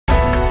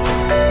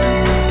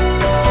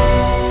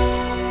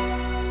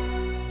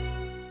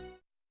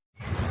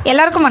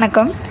எல்லாருக்கும்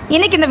வணக்கம்.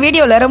 இன்னைக்கு இந்த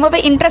வீடியோவில் ரொம்பவே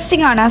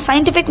இன்ட்ரெஸ்டிங்கான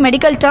சயின்டிஃபிக்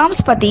மெடிக்கல்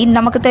டேர்ம்ஸ் பற்றி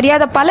நமக்கு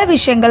தெரியாத பல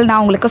விஷயங்கள்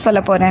நான் உங்களுக்கு சொல்ல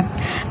போகிறேன்.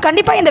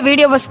 கண்டிப்பாக இந்த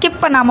வீடியோவை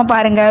ஸ்கிப் பண்ணாமல்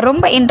பாருங்கள்.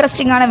 ரொம்ப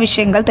இன்ட்ரெஸ்டிங்கான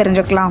விஷயங்கள்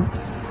தெரிஞ்சுக்கலாம்.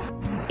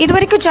 இது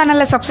வரைக்கும்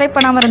சேனலில் சப்ஸ்கிரைப்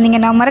பண்ணாமல்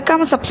இருந்தீங்கன்னா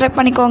மறக்காமல் சப்ஸ்கிரைப்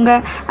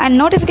பண்ணிக்கோங்க. அண்ட்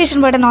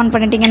நோட்டிஃபிகேஷன் பட்டன் ஆன்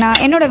பண்ணிட்டீங்கன்னா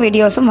என்னோடய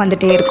வீடியோஸும்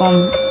வந்துகிட்டே இருக்கும்.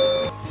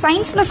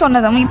 சயின்ஸ்னு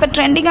சொன்னதும் இப்போ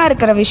ட்ரெண்டிங்காக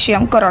இருக்கிற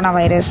விஷயம் corona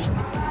virus.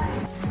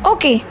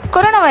 Okay,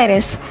 corona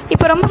virus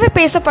இப்போ ரொம்பவே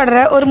பேசப்படுற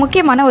ஒரு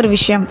முக்கியமான ஒரு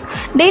விஷயம்.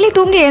 டெய்லி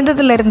தூங்கி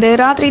எழுந்ததுலேருந்து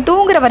ராத்திரி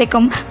தூங்குற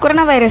வரைக்கும்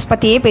கொரோனா வைரஸ்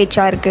பற்றியே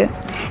பேச்சாக இருக்குது.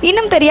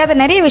 இன்னும் தெரியாத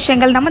நிறைய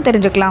விஷயங்கள் நம்ம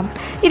தெரிஞ்சுக்கலாம்.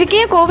 இதுக்கு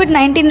ஏன்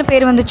COVID-19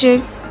 பேர் வந்துச்சு?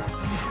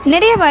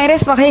 நிறைய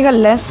வைரஸ்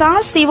வகைகளில்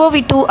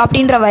SARS-CoV-2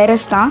 அப்படின்ற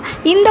வைரஸ் தான்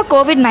இந்த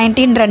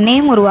COVID-19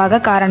 நேம்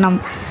உருவாக காரணம்.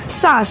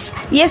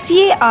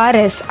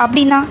 SARS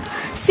அப்படின்னா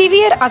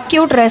சிவியர்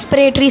அக்யூட்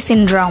ரெஸ்பிரேட்டரி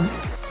சிண்ட்ரோம்,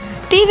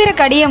 தீவிர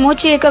கடிய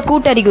மூச்சியக்க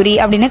கூட்டறிகுறி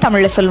அப்படின்னு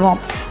தமிழில் சொல்லுவோம்.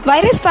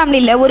 வைரஸ்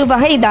ஃபேமிலியில் ஒரு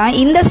வகை தான்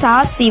இந்த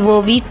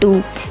SARS-CoV-2.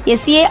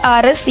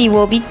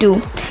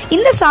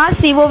 இந்த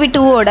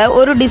SARS-CoV-2ஓட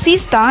ஒரு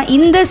டிசீஸ் தான்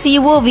இந்த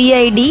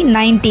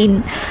COVID-19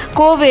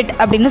 கோவிட்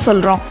அப்படின்னு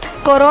சொல்கிறோம்.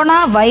 Corona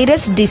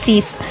virus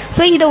disease.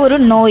 ஸோ இது ஒரு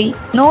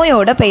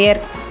நோயோட பெயர்.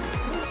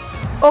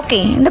 ஓகே,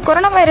 இந்த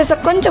கொரோனா வைரஸை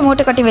கொஞ்சம்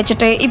மூட்டை கட்டி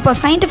வச்சுட்டு இப்போ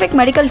scientific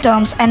medical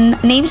terms and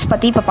names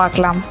பற்றி இப்போ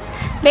பார்க்கலாம்.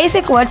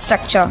 பேசிக் வேர்ட்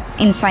ஸ்ட்ரக்சர்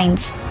இன்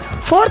சயின்ஸ்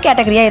 4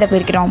 கேட்டகரியாக இதை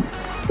பிரிக்கிறோம்.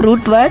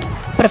 Root word,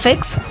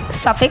 prefix,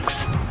 suffix,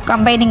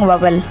 combining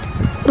vowel.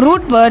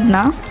 Root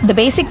வேர்ட்னா the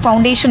basic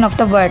foundation of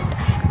the word.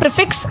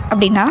 Prefix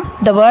அப்படின்னா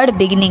த வேர்ட்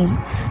பிகினிங்.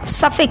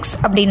 சஃபிக்ஸ்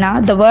அப்படின்னா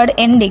the word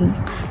ending.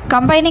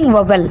 Combining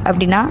vowel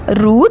அப்படின்னா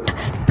root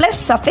plus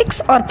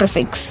suffix R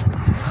prefix.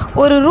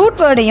 ஒரு root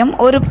வேர்டையும்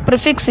ஒரு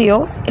ப்ரிஃபிக்ஸையோ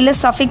இல்லை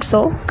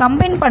சஃபிக்ஸோ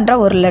combine பண்ணுற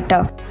ஒரு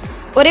லெட்டர்.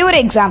 ஒரே ஒரு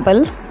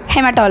example,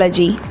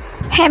 haematology.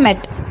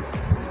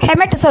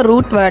 ஹெமட் is a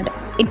root word.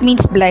 It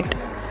means blood.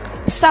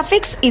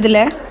 Suffix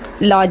இதில்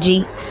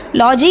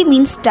லாஜி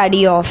means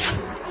study of.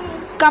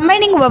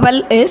 Combining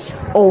vowel is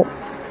O.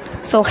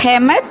 So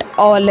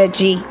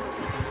haematology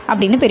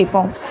அப்படின்னு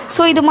பிரிப்போம்.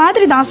 ஸோ இது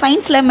மாதிரி தான்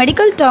சயின்ஸில்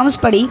மெடிக்கல் டேர்ம்ஸ்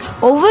படி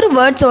ஒவ்வொரு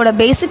வேர்ட்ஸோட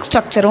பேசிக்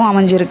ஸ்ட்ரக்சரும்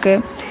அமைஞ்சிருக்கு.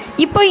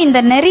 இப்போ இந்த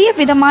நிறைய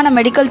விதமான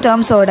medical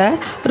டேர்ம்ஸோட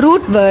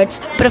root words,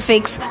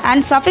 prefix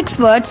and suffix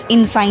words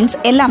in science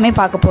எல்லாமே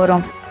பார்க்க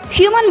போகிறோம்.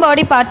 ஹியூமன்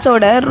பாடி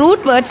பார்ட்ஸோட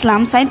ரூட்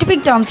வேர்ட்ஸ்லாம்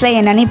சயின்டிஃபிக் டேர்ம்ஸில்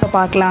என்னென்னு இப்போ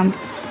பார்க்கலாம்.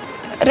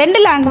 2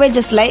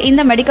 லாங்குவேஜஸில்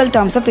இந்த மெடிக்கல்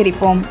டேர்ம்ஸை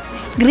பிரிப்போம்.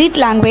 Creek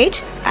language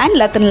and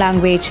Latin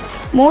language.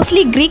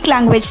 Mostly creek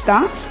language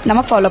தான்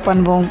நம்ம ஃபாலோ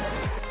பண்ணுவோம்.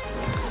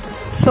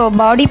 So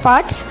body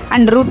parts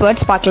and root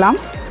words பார்க்கலாம்.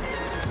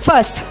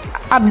 First,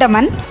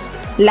 abdomen,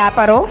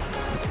 லேப்பரோ.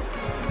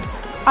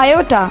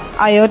 Aorta,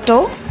 iota.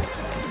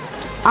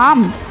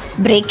 Arm,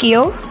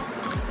 பிரேக்கியோ.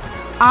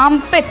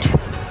 ஆர்ம்பிட்,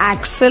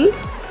 axial.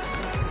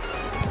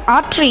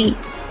 Artery,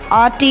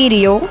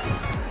 arterio.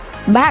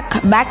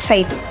 Back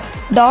side,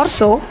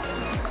 torso.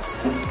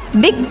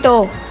 Big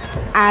toe,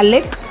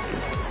 alic.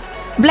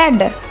 Blood,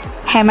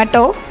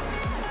 hemato.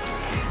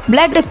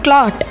 Blood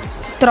clot,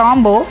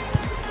 thrombo.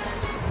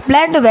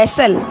 Blood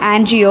vessel,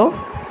 angio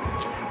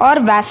or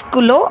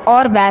vasculo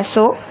or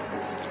vaso.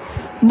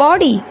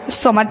 Body,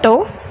 somato.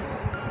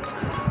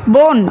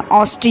 Bone,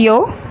 osteo.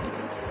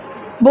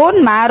 Bone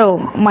marrow,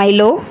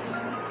 myelo.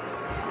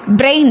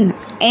 Brain,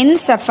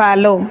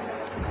 encephalo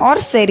or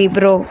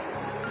cerebro.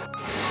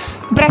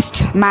 Breast,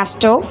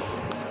 masto.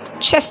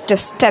 Chest,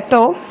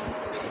 stetho.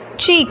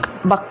 Cheek,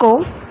 bucco.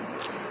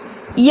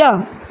 Ear,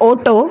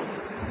 oto.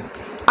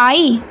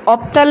 Eye,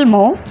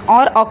 ophthalmo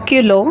or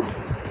oculo.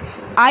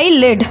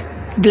 Eyelid,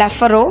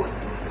 blepharo.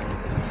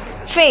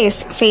 Face,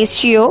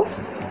 fascio.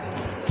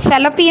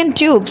 Fallopian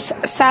tubes,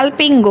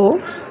 salpingo.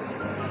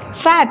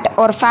 Fat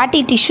or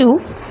fatty tissue,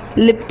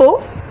 lipo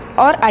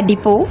or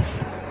adipo.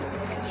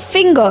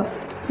 Finger,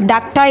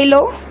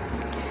 dactylo.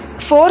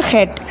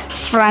 Forehead,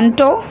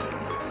 fronto.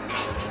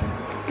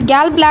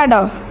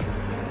 Gallbladder,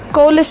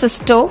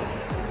 cholecysto.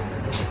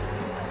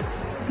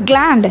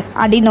 Gland,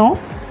 adeno.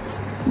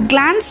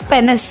 Glans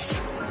penis,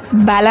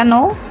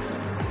 balano.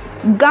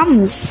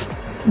 Gums,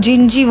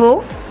 gingivo.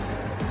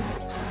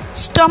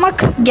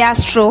 Stomach,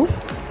 gastro.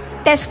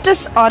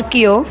 Testis,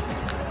 archeo.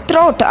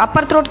 Throat,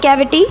 upper throat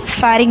cavity,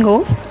 pharyngo.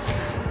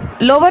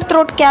 Lower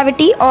throat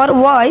cavity or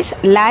voice,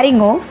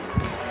 laryngo.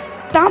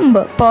 Thumb,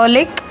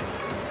 pollic.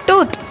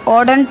 Tooth,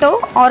 odonto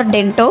or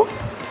dento.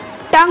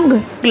 Tongue,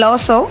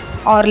 glosso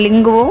or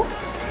linguo.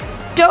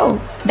 Toe,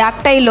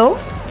 dactylo.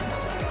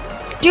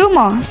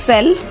 Tumor,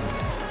 cell.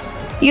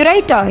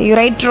 Ureter,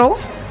 uretro.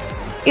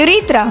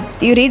 Urethra,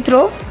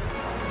 urethro.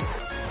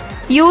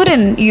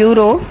 Urine,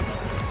 uro.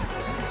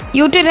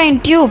 Uterine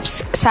tubes,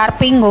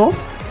 sarpingo.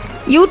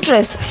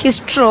 Uterus,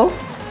 histro.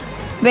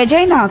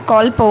 Vagina,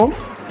 colpo.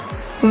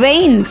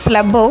 Vein,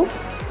 flebo.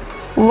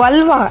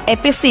 Vulva,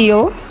 epicio.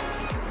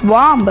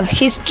 Womb,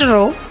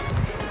 histero.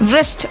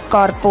 Wrist,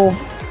 corpo.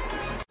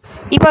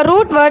 இப்போ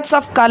root words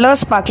of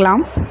colours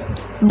பார்க்கலாம்.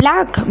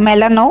 Black,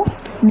 மெலனோ.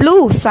 Blue,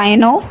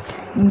 cyano.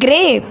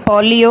 Grey,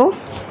 பாலியோ.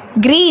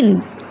 Green,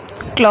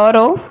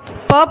 chloro,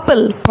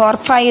 purple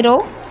porphyro,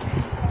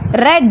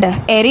 red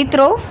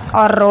erythro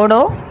or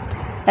rhodo,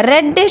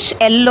 reddish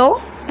yellow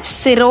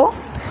Siro,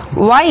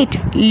 white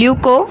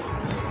leuco,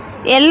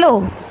 yellow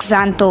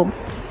xantho.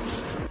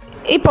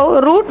 இப்போ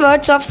root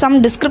words of some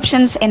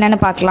descriptions என்னன்னு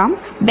பார்க்கலாம்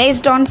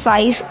based on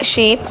size,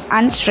 shape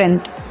and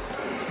strength.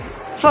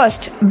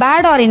 First,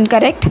 bad or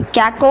incorrect,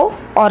 caco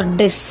or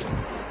dis.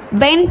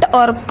 Bent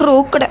or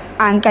crooked,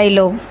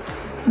 ankylo.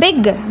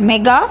 Big,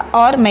 mega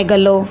or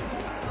megalo.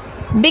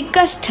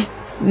 Biggest,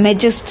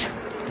 megist.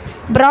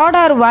 Broad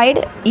or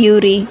wide,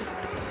 uri.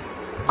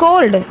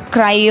 Cold,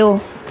 cryo.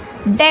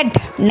 Dead,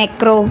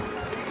 necro.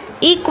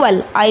 Equal,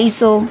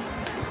 iso.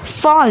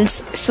 False,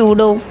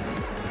 pseudo.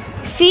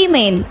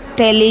 Female,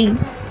 tele.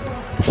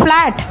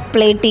 Flat,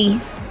 platy.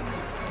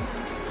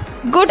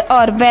 Good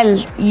or well,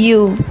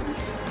 you.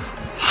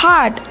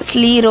 Hard,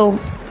 sclero.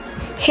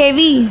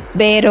 Heavy,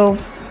 baro.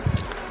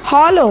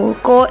 Hollow,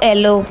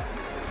 coelho.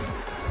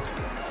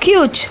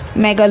 Huge,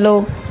 megalo.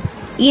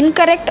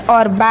 Incorrect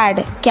or bad,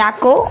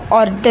 caco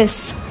or dis.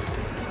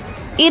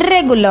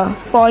 Irregular,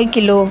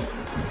 poikilo.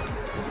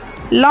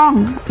 Long,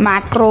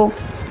 macro.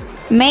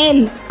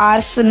 Male,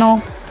 arsino.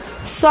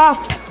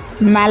 Soft,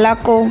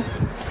 malaco.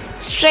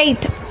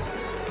 Straight,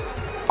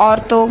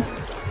 ortho.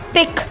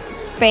 Thick,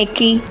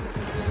 peki.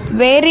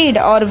 Varied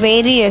or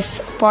various,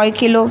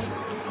 poikilo.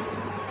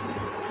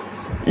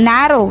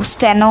 Narrow,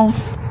 steno.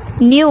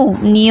 New,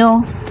 neo.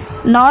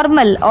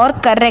 Normal or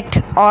correct,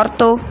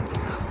 ortho.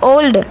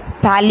 Old,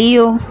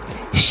 paleo.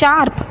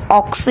 Sharp,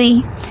 oxy.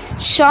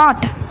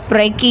 Short,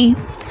 brachy.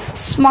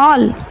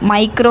 Small,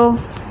 micro.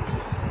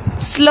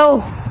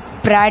 Slow,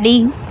 brady.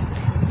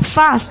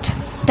 Fast,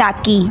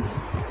 tacky.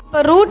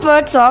 Root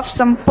words of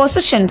some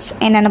positions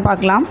என்னன்னு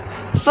பார்க்கலாம்.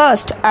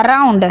 First,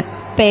 around,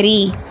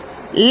 peri.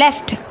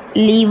 Left,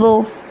 levo.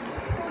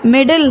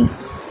 Middle,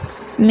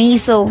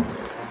 meso.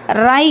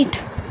 Right,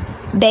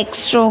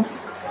 dextro.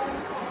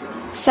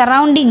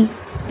 Surrounding,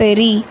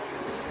 peri.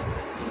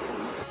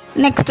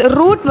 Next,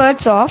 root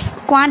words of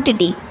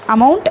quantity,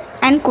 amount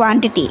and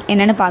quantity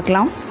என்னன்னு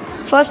பார்க்கலாம்.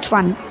 First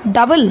one,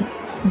 double,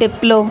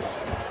 diplo.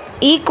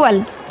 Equal,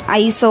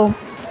 iso.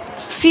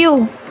 Few,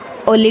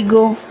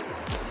 oligo.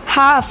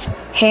 Half,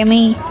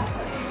 hemi.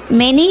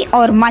 Many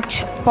or much,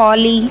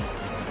 poly.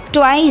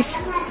 Twice,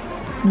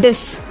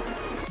 dis.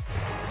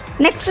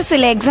 Next,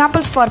 சில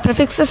examples for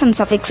prefixes and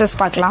suffixes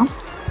பார்க்கலாம்.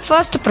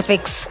 First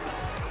prefix,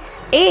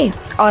 a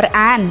or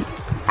an,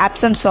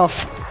 absence of.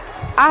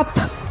 Up,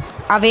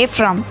 away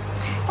from.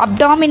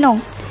 Abdomino,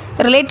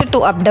 related to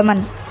abdomen.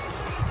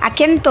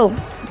 Acantho,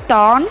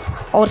 thorn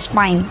or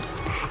spine.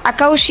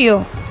 Acaucio,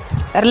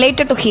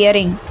 related to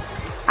hearing.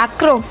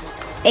 Acro,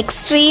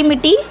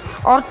 extremity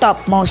or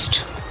topmost.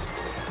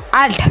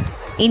 Ad,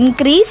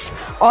 increase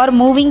or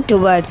moving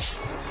towards.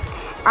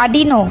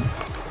 Adeno,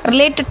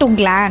 related to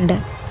gland.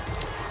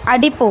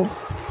 Adipo,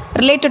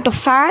 related to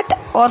fat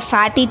or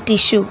fatty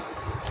tissue.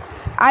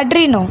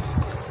 Adreno,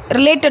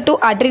 related to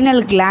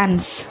adrenal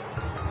glands.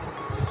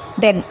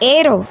 Then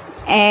aero,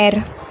 air.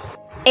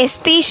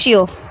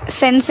 Esthesia,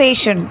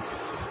 sensation.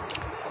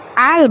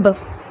 Alb,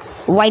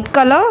 white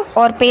color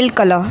or pale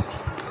color.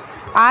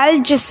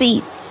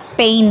 Algae,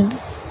 pain.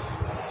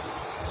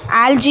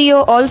 Algeo,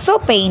 also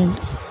pain.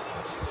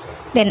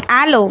 Then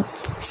aloe,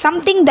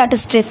 something that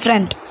is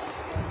different.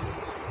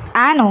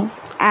 Ano,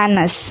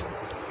 anus.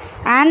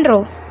 Andro,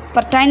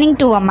 pertaining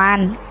to a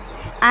man.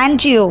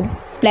 Angio,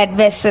 blood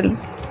vessel.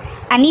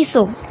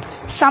 Aniso,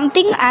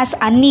 something as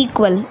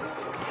unequal.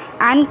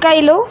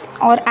 Ankylo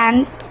or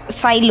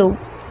ancilo,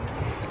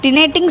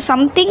 denoting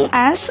something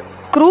as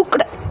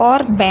crooked or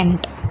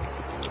bent.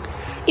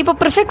 இப்போ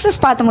prefixes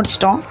பார்த்து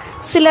முடிச்சிட்டோம்.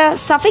 சில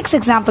suffix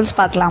examples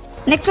பார்க்கலாம்.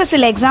 Next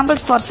சில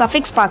examples for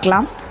suffix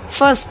பார்க்கலாம்.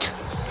 First,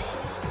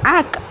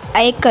 ac,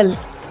 acal,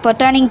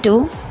 pertaining to.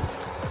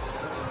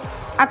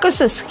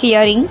 Accuses,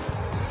 hearing.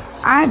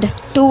 Add,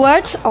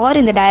 towards or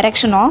in the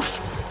direction of.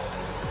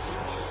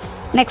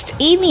 Next,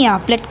 emia,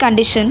 blood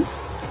condition.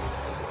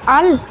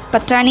 Al,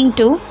 pertaining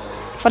to,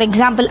 for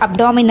example,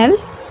 abdominal.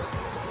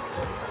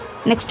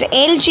 Next,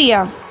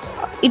 algia,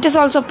 it is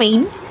also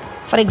pain,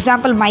 for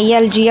example,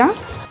 myalgia.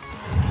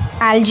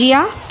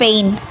 Algia,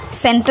 pain.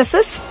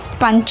 Synthesis,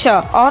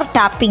 puncture or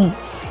tapping.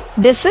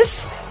 This is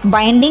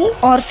binding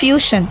or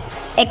fusion.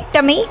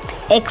 Ectomy,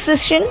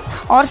 excision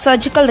or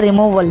surgical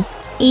removal.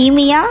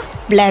 Emia,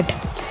 blood.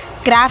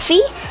 Graphy,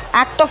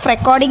 act of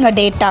recording a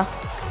data.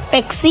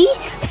 Pexy,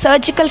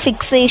 surgical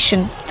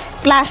fixation.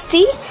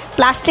 Plasty,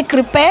 plastic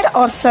repair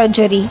or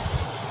surgery.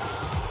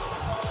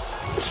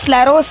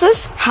 Sclerosis,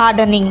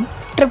 hardening.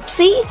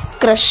 Trypsy,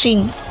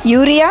 crushing.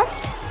 Urea,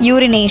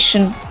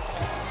 urination.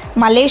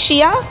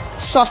 Malaysia,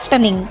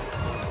 softening.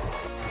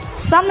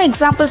 Some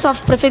examples of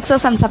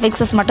prefixes and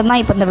suffixes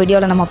மட்டும்தான் இப்போ இந்த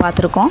வீடியோவில் நம்ம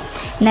பார்த்துருக்கோம்.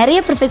 நிறைய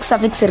prefix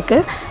suffix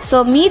இருக்குது. So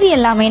மீதி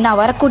எல்லாமே நான்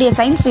வரக்கூடிய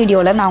சயின்ஸ்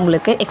வீடியோவில் நான்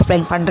உங்களுக்கு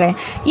எக்ஸ்பிளைன் பண்ணுறேன்.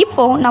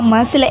 இப்போது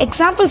நம்ம சில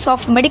எக்ஸாம்பிள்ஸ்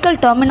ஆஃப் மெடிக்கல்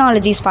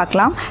டெர்மினாலஜிஸ்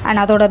பார்க்கலாம்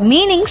அண்ட் அதோட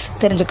மீனிங்ஸ்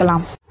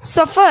தெரிஞ்சுக்கலாம்.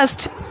 So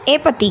first,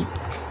 ஏபத்தி,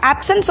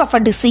 absence of a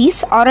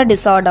disease or a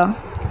disorder.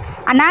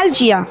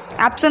 Analgia,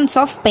 absence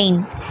of pain.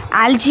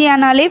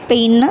 Algianaலே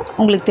பெயின்னு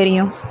உங்களுக்கு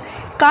தெரியும்.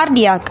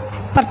 Cardiac,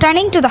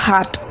 pertaining to the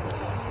heart.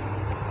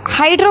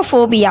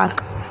 Hydrophobiac,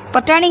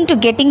 pertaining to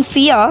getting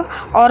fear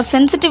or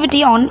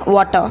sensitivity on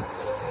water.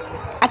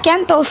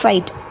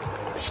 Acanthocyte,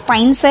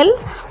 spine cell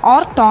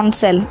or thorn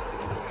cell.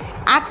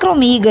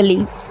 Acromegaly,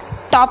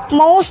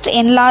 topmost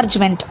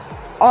enlargement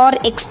or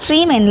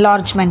extreme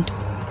enlargement.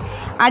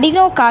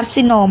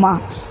 Adenocarcinoma,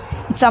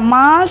 it's a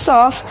mass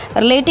of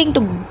relating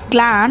to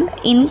gland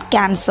in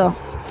cancer.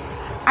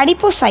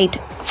 Adipocyte,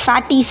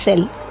 fatty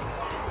cell.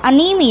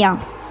 Anemia,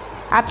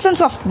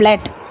 absence of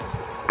blood.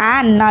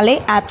 And nale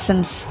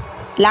absence,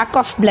 lack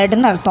of blood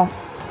in artham.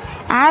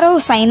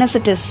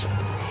 Aerosinusitis,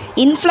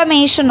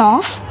 inflammation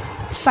of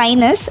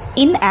sinus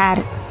in air.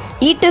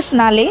 Itis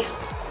nale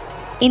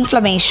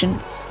inflammation.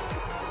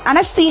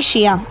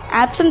 Anesthesia,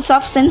 absence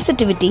of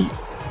sensitivity.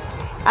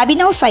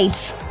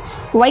 Abenocytes,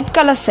 white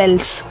color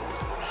cells.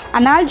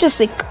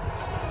 Analgesic,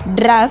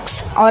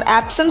 drugs or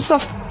absence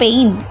of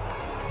pain.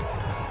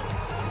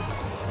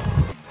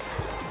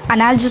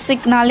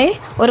 Analgesic nale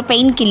or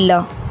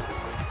painkiller.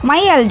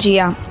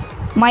 Myalgia,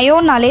 myo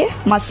nale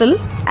muscle,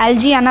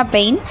 algia na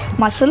pain,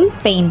 muscle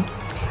pain.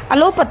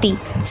 Allopathy,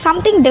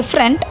 something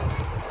different,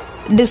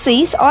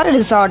 disease or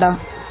disorder.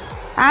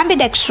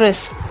 Ambidextrous,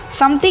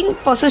 something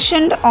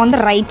positioned on the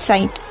right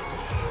side.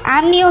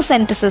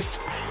 Amniocentesis,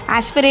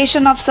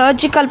 aspiration of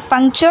surgical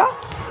puncture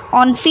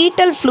on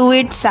fetal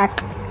fluid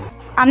sac.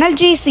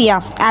 Analgesia,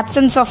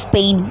 absence of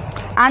pain.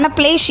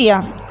 Anaplasia,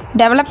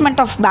 development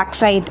of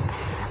backside.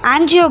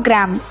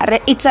 Angiogram,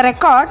 it's a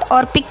record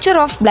or picture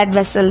of blood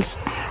vessels.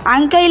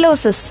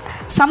 Ankylosis,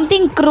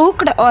 something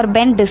crooked or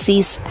bent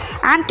disease.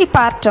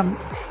 Antepartum,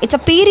 it's a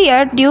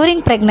period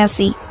during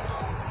pregnancy.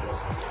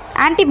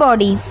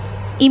 Antibody,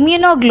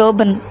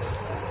 immunoglobulin.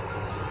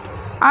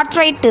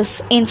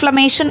 Arthritis,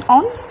 inflammation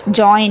on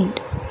joint.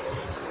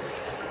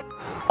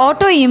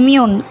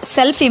 Autoimmune,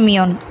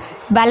 self-immune.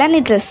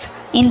 Balanitis,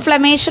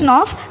 inflammation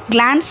of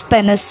glans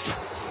penis.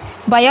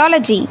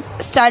 Biology,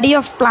 study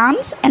of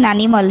plants and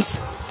animals.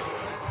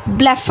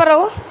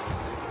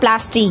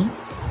 Blepharoplasty,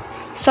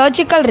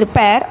 surgical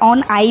repair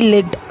on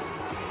eyelid.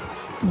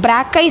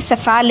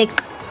 Brachycephalic,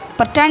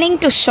 pertaining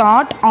to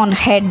shot on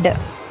head.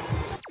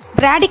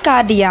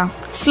 Bradycardia,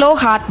 slow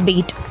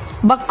heartbeat.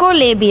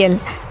 Buccolabial,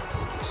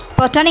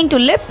 pertaining to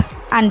lip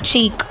and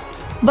cheek.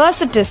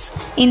 Bursitis,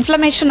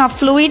 inflammation of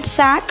fluid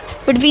sac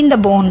between the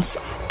bones.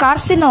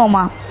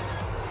 Carcinoma,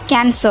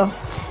 cancer.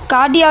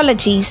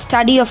 Cardiology,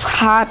 study of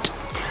heart.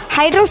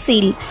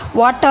 Hydrocele,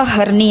 water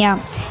hernia.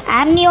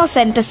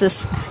 Amniocentesis,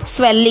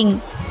 swelling.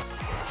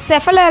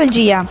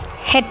 Cephalalgia,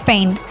 head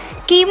pain.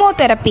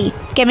 Chemotherapy,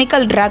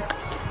 chemical drug.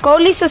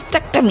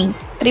 Cholecystectomy,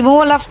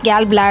 removal of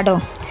gallbladder.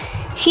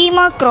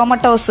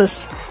 Hemochromatosis,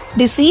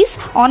 disease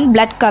on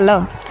blood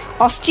color.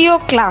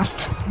 Osteoclast,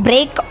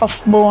 break of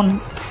bone.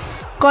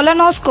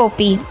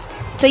 Colonoscopy,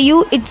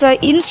 it's an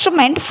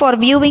instrument for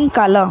viewing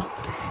color.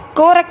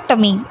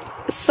 Corectomy,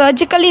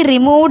 surgically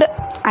removed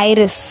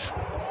iris.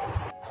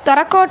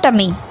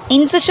 Thoracotomy,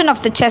 incision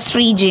of the chest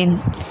region.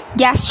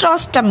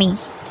 Gastrostomy,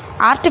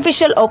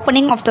 artificial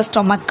opening of the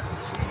stomach.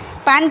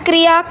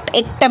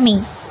 Pancreatectomy,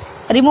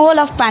 removal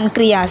of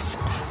pancreas.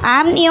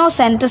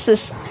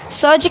 Amniocentesis,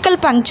 surgical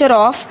puncture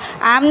of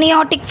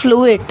amniotic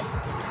fluid.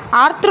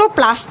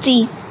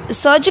 Arthroplasty,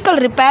 surgical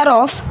repair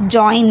of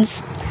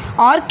joints.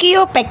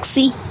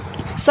 Orchiopexy,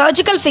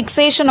 surgical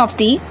fixation of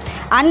the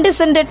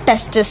undescended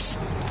testis.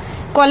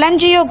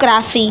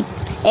 Cholangiography,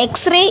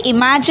 X-ray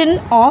imaging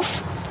of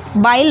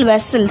bile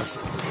vessels.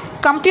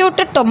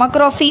 Computed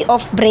tomography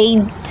of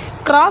brain,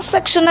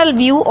 cross-sectional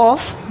view of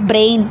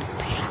brain.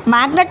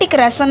 Magnetic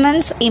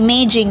resonance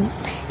imaging,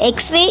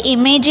 X-ray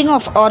imaging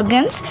of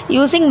organs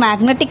using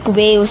magnetic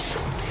waves.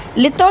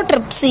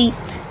 Lithotripsy,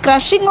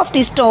 crushing of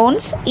the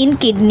stones in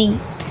kidney.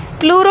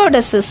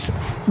 Pleurodesis,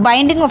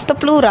 binding of the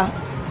pleura.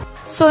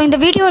 So இந்த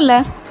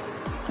வீடியோவில்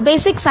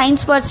basic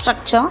science word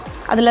structure,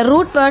 அதில்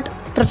root word,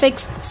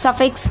 prefix,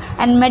 suffix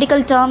and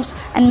medical terms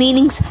and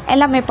meanings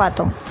எல்லாமே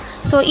பார்த்தோம்.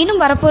 So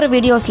இன்னும் வரப்போகிற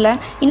வீடியோஸில்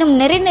இன்னும்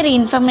நிறைய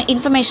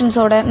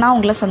இன்ஃபர்மேஷன்ஸோடு நான்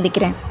உங்களை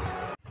சந்திக்கிறேன்.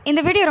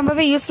 இந்த வீடியோ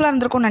ரொம்பவே யூஸ்ஃபுல்லாக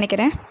இருந்திருக்கும்னு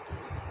நினைக்கிறேன்.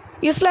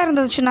 யூஸ்ஃபுல்லாக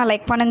இருந்துச்சுன்னா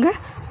லைக் பண்ணுங்கள்,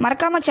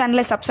 மறக்காமல்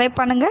சேனலை சப்ஸ்கிரைப்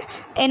பண்ணுங்கள்.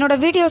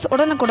 என்னோடய வீடியோஸ்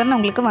உடனுக்குடன்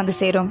உங்களுக்கு வந்து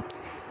சேரும்.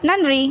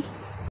 நன்றி.